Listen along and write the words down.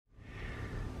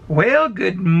Well,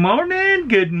 good morning,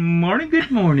 good morning, good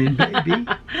morning, baby.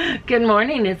 Good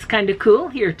morning. It's kind of cool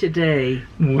here today.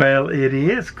 Well, it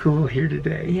is cool here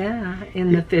today. Yeah,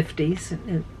 in the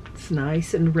 50s. It's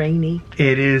nice and rainy.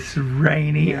 It is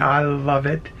rainy. Yeah. I love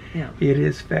it. Yeah. It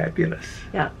is fabulous.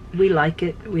 Yeah, we like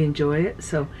it. We enjoy it.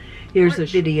 So here's a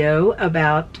video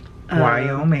about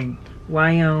Wyoming.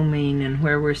 Wyoming and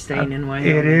where we're staying in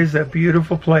Wyoming. It is a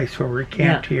beautiful place where we're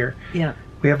camped here. Yeah.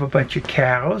 We have a bunch of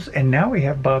cows, and now we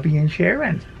have Bobby and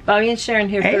Sharon. Bobby and Sharon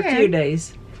here for a few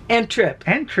days. And Trip.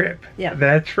 And Trip. Yeah.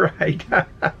 That's right.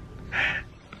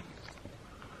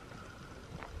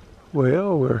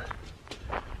 Well, we're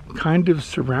kind of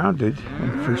surrounded,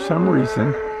 and for some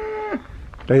reason,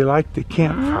 they like the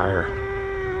campfire.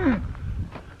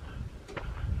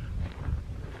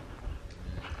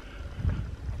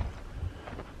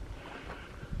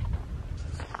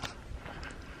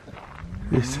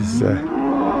 This is,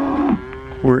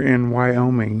 we're in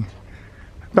Wyoming,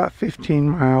 about 15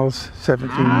 miles, 17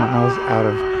 miles out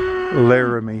of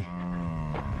Laramie.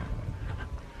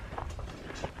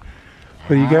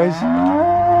 Well, you guys,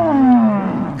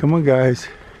 come on guys,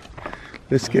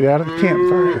 let's get out of the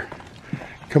campfire.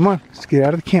 Come on, let's get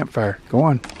out of the campfire. Go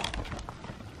on.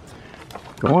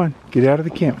 Go on, get out of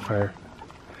the campfire.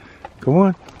 Go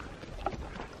on.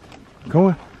 Go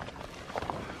on.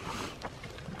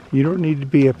 You don't need to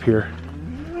be up here.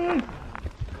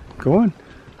 Go on.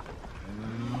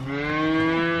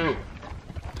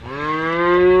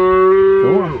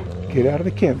 Go on. Get out of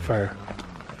the campfire.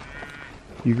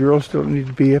 You girls don't need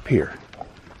to be up here.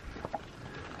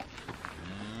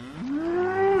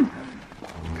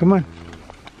 Come on.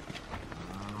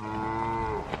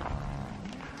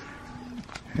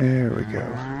 There we go.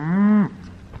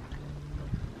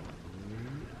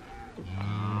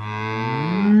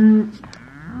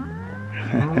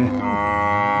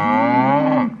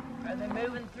 Are they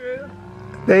moving through?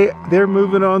 They're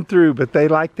moving on through, but they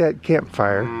like that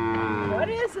campfire. What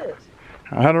is it?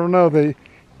 I don't know.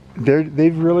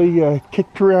 They've really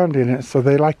kicked around in it, so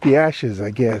they like the ashes,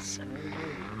 I guess.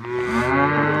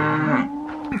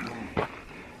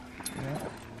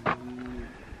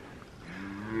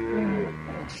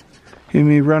 You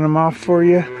me run them off for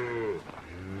you? I'm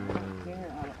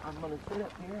going to sit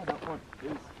up here. I don't want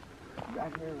these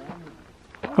right here around me.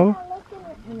 Oh.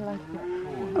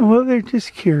 Well, they're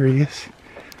just curious.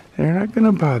 They're not going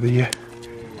to bother you.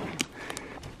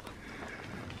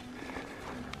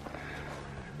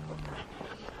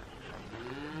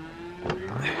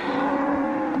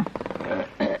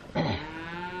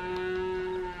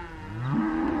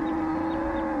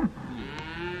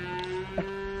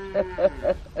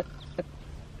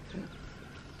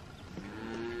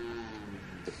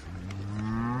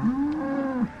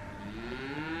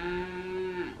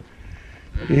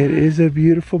 It is a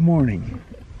beautiful morning.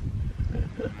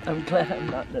 I'm glad I'm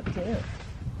not in the tent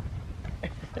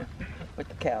with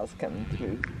the cows coming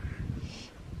through.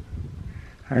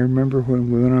 I remember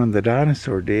when we went on the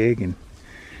dinosaur dig and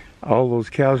all those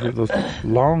cows were those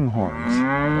longhorns.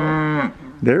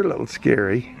 They're a little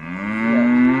scary.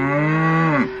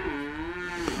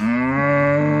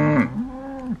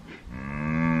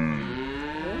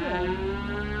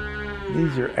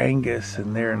 These are Angus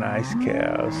and they're nice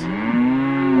cows.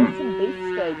 There's some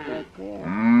beefsteak right there.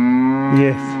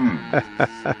 Yes.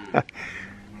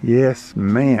 Yes,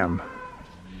 ma'am.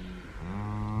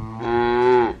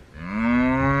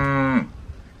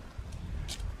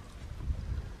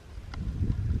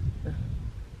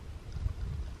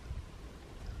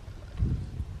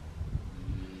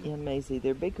 Yeah, Maisie,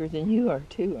 they're bigger than you are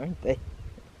too, aren't they?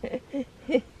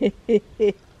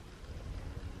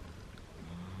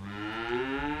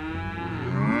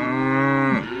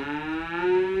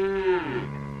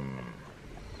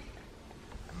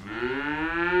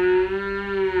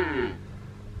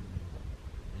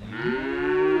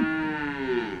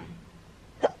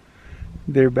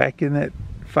 They're back in that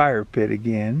fire pit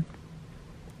again.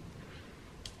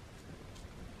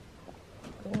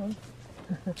 Go on.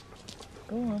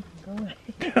 Go on. Go on.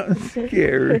 Don't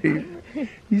scare him.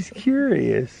 He's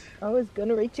curious. I was going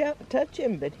to reach out and touch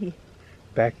him, but he...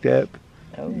 Backed up?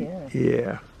 Oh, yeah.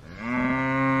 Yeah.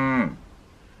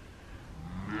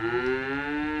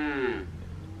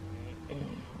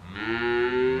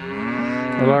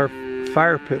 Well, our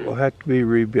fire pit will have to be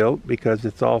rebuilt because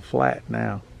it's all flat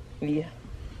now. Yeah.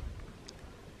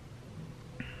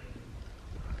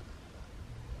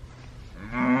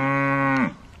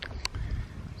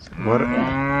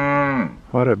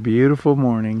 What a beautiful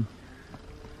morning.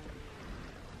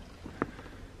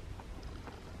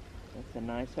 That's a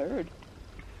nice herd.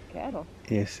 Cattle.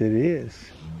 Yes, it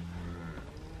is.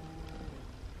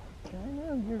 I know.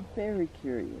 Oh, you're very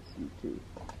curious, you two.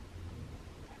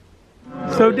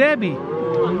 So Debbie,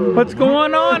 what's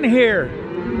going on here?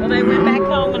 Well, they went back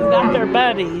home and got their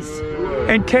buddies.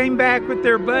 And came back with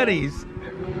their buddies.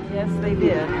 Yes, they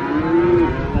did.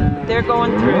 They're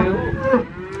going through.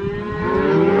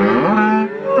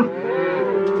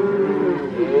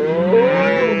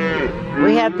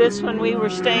 We had this when we were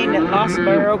staying at Lost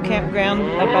Barrow Campground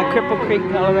up by Cripple Creek,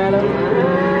 Colorado.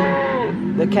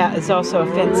 The cat is also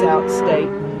a fence-out state.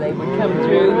 They would come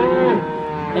through,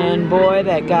 and boy,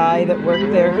 that guy that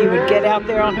worked there, he would get out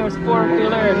there on his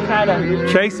four-wheeler and try to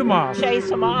chase them off. Chase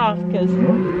them off, because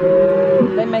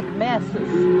they make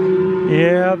messes.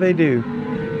 Yeah, they do.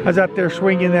 I was out there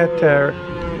swinging that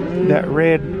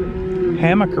red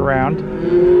hammock around,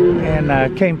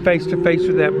 and came face to face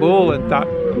with that bull and thought,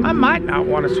 I might not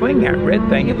want to swing that red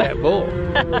thing at that bull.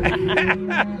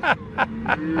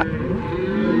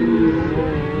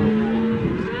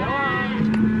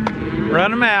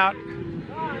 Run them out.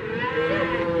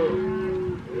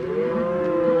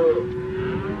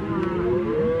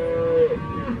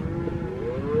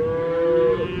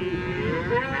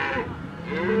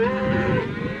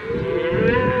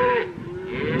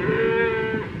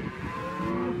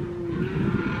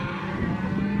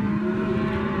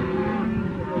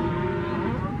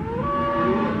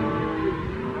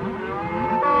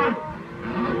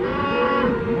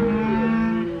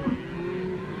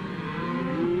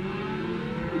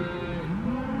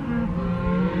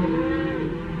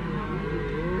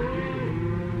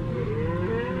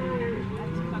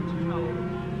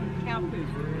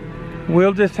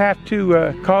 We'll just have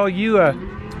to call you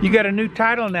you got a new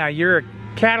title now. You're a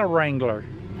cattle wrangler.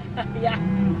 Yeah.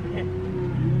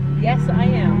 Yes, I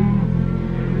am.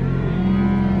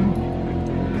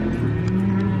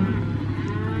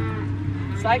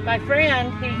 It's like my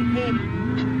friend, he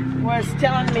was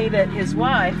telling me that his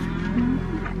wife,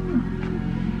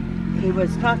 he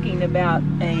was talking about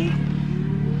a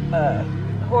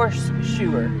horse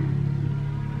shoer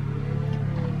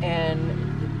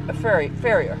and a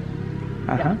farrier.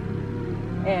 Uh-huh.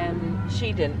 And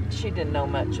she didn't know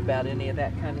much about any of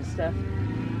that kind of stuff.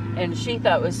 And she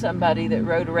thought it was somebody that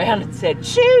rode around and said,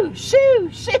 shoo,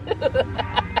 shoo, shoo.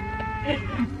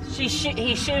 He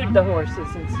shooed the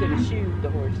horses instead of shooed the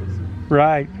horses.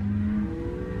 Right.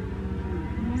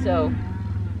 So,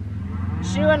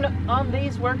 shoeing on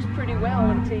these works pretty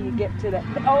well until you get to that.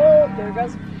 Oh, there it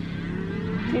goes.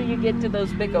 Until you get to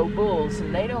those big old bulls,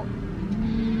 and they don't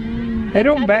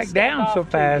back down so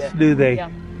fast, do they? Yeah.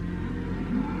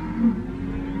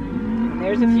 And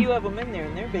there's a few of them in there,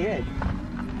 and they're big.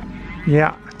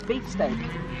 Yeah. Beefsteak,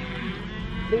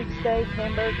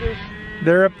 hamburgers.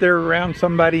 They're up there around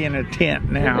somebody in a tent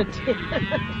now.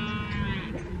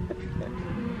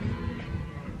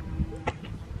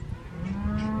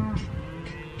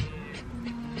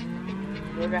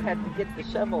 We're gonna have to get the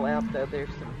shovel out though.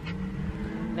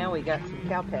 Now we got some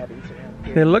cow patties around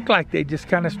here. They look like they just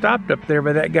kind of stopped up there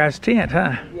by that guy's tent,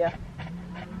 huh? Yeah.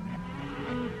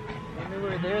 And we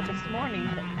were there this morning.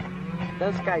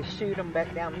 Those guys shoot them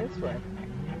back down this way.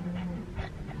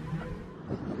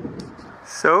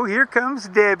 So here comes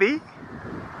Debbie.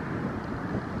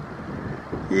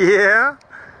 Yeah.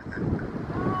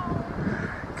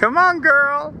 Come on,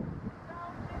 girl.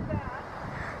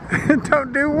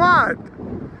 Don't do what?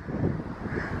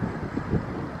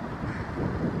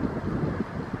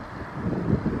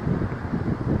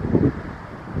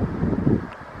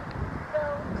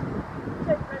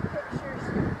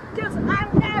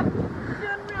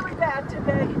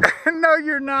 No,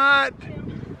 you're not.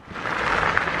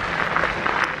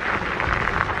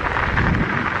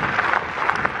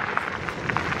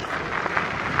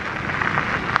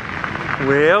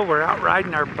 Well, we're out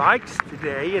riding our bikes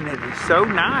today, and it is so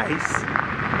nice.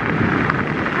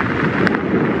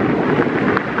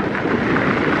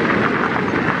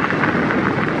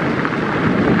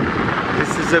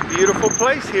 This is a beautiful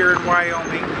place here in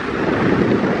Wyoming.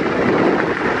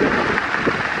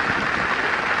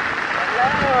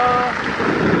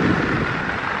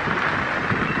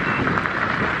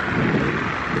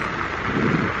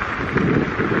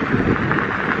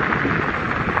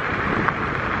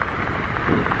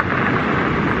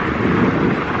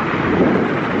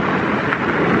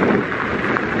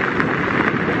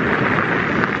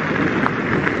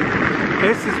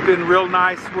 This has been real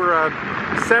nice. We're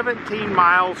 17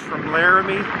 miles from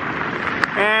Laramie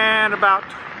and about,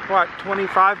 what,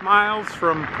 25 miles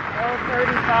from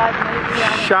 35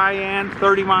 maybe. Cheyenne,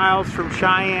 30 miles from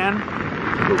Cheyenne.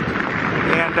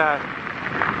 And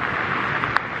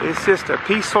it's just a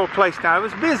peaceful place. Now, it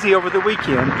was busy over the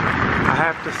weekend, I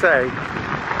have to say.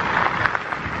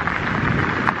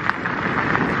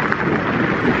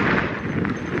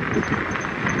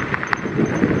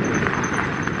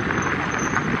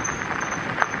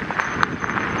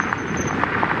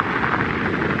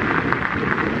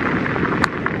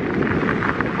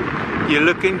 You're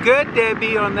looking good,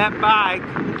 Debbie, on that bike.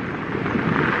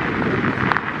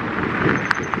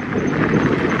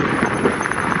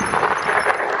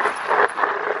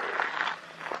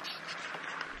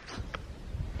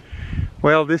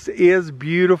 Well, this is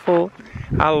beautiful.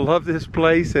 I love this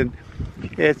place, and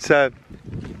it's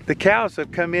the cows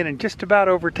have come in and just about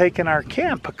overtaken our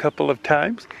camp a couple of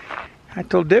times. I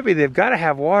told Debbie they've got to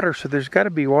have water, so there's got to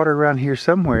be water around here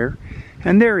somewhere.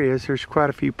 And there is. There's quite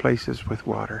a few places with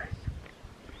water.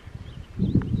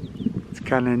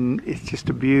 It's just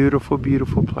a beautiful,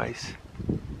 beautiful place.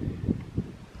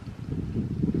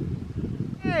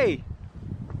 Hey!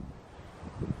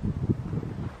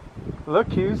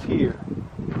 Look who's here.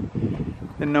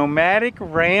 The Nomadic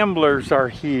Ramblers are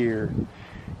here.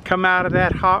 Come out of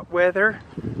that hot weather.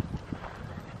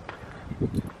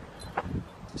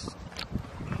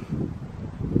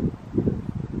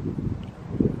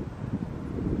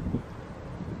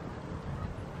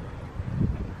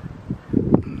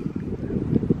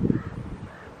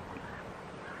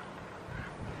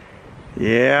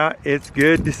 Yeah, it's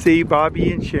good to see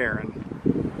Bobby and Sharon.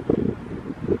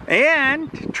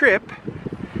 And Trip.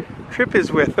 Trip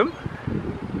is with them.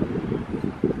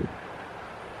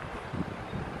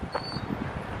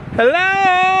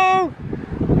 Hello!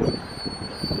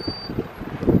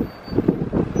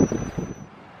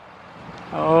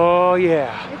 Oh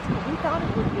yeah. We thought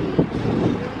it would be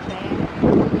really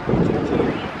bad.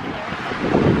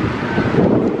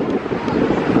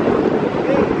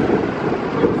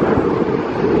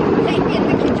 In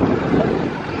the kitchen.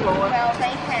 Well,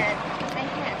 they had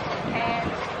some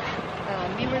pads,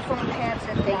 memory foam pads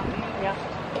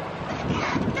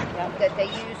that they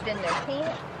used in their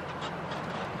camp.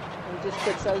 And just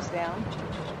puts those down.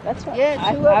 That's what Yeah,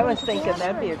 I was thinking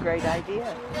that'd be a great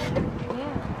idea.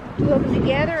 Yeah, 2 of them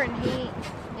together, and he,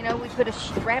 you know, we put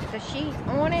wrapped a sheet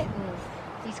on it, and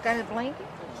he's got a blanket.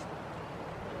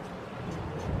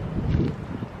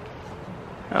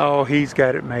 Oh, he's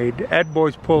got it made. That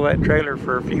boy's pulled that trailer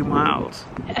for a few miles.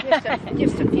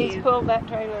 Just a He's few. pulled that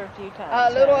trailer a few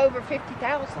times. A little over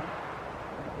 50,000.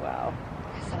 Wow.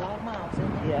 That's a lot of miles,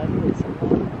 isn't it? Yeah, it is a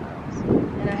lot of miles.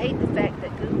 And I hate the fact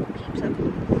that Google keeps up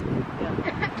with us.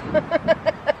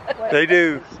 Yeah. They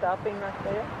do. He's stopping right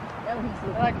there. No,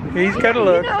 he's like, He's got to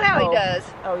look. You know how he does.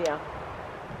 Oh yeah.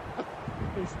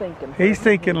 He's thinking. He's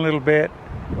thinking a little bit.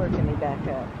 Where can he back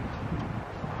up?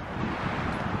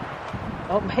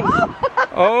 Oh, maybe.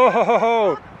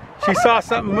 Oh, she saw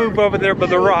something move over there by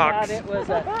the rocks. It was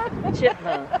a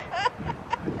chipmunk.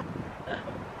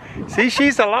 See,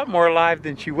 she's a lot more alive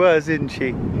than she was, isn't she?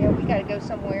 Yeah, we got to go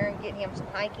somewhere and get him some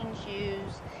hiking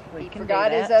shoes. We He can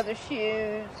forgot do his that. other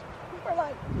shoes. We're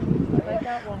like, They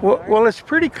got one Well, more. well, it's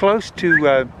pretty close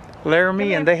to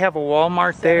Laramie, and they have a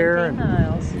Walmart there. 17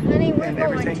 miles. honey, we're And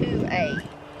going everything. to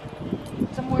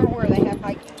somewhere where they have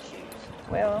hiking shoes.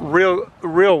 Well,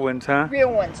 Real ones, huh?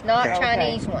 Real ones, not Okay.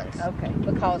 Chinese ones. okay.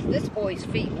 Because this boy's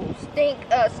feet will stink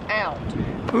us out.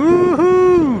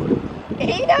 Woohoo!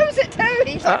 He knows it too.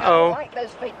 He's like, I Uh-oh. don't like those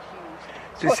fake shoes.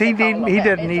 That's Does what he they call need? them He at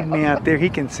doesn't need Israel. me out there. He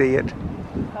can see it.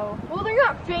 Oh, Well, they're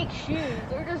not fake shoes.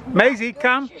 They're just not Maisie, good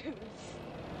come. shoes.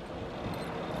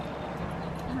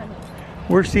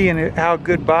 We're seeing how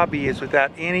good Bobby is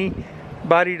without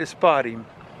anybody to spot him.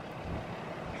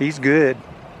 He's good.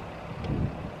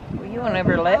 well, you won't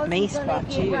ever let How's me he gonna spot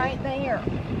get you. right there.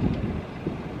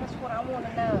 That's what I want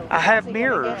to know. I have Is he gonna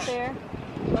mirrors. Get there?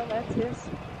 Well, that's his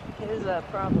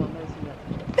problem, isn't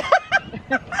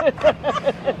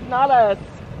it? Not us.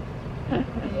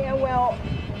 Yeah, well,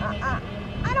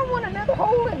 I don't want another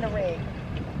hole in the rig.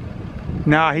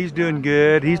 No, he's doing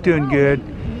good. He's doing good.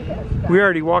 We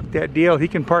already walked that deal. He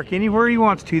can park anywhere he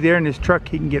wants to there in his truck.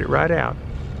 He can get it right out.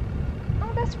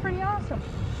 Oh, that's pretty awesome.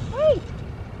 Wait.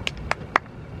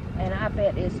 And I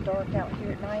bet it's dark out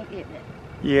here at night, isn't it?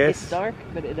 Yes. It's dark,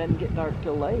 but it doesn't get dark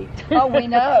till late. Oh, we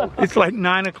know. It's like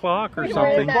 9 o'clock or We were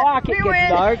in something. that- Block, it we were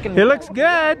gets in- dark. And It looks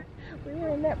good. We were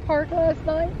in that park last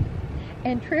night,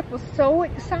 and Trip was so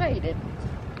excited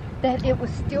that it was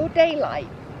still daylight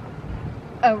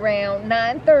around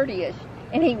 9:30ish.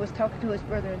 And he was talking to his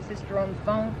brother and sister on the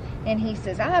phone, and he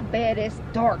says, I bet it's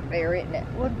dark there, isn't it?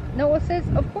 Well, Noah says,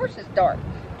 of course it's dark.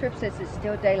 Trip says it's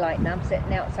still daylight, and I'm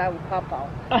sitting outside with Papa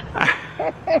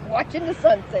watching the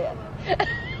sunset.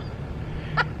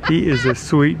 He is a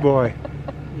sweet boy.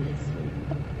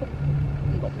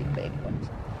 He's gonna be big one.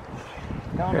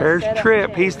 There's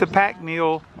Trip. He's the pack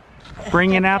mule,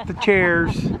 bringing out the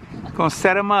chairs. Gonna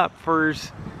set them up for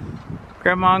his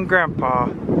grandma and grandpa,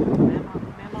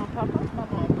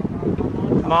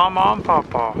 mama and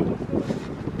papa.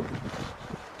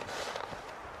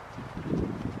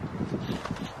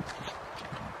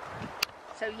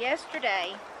 So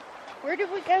yesterday, where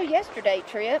did we go yesterday,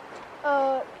 Trip?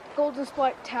 Golden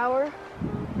Spike Tower.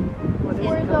 What is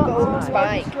Where it the called? Golden Spike.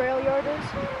 largest rail yard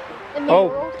is in the Oh,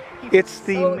 world. it's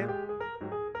the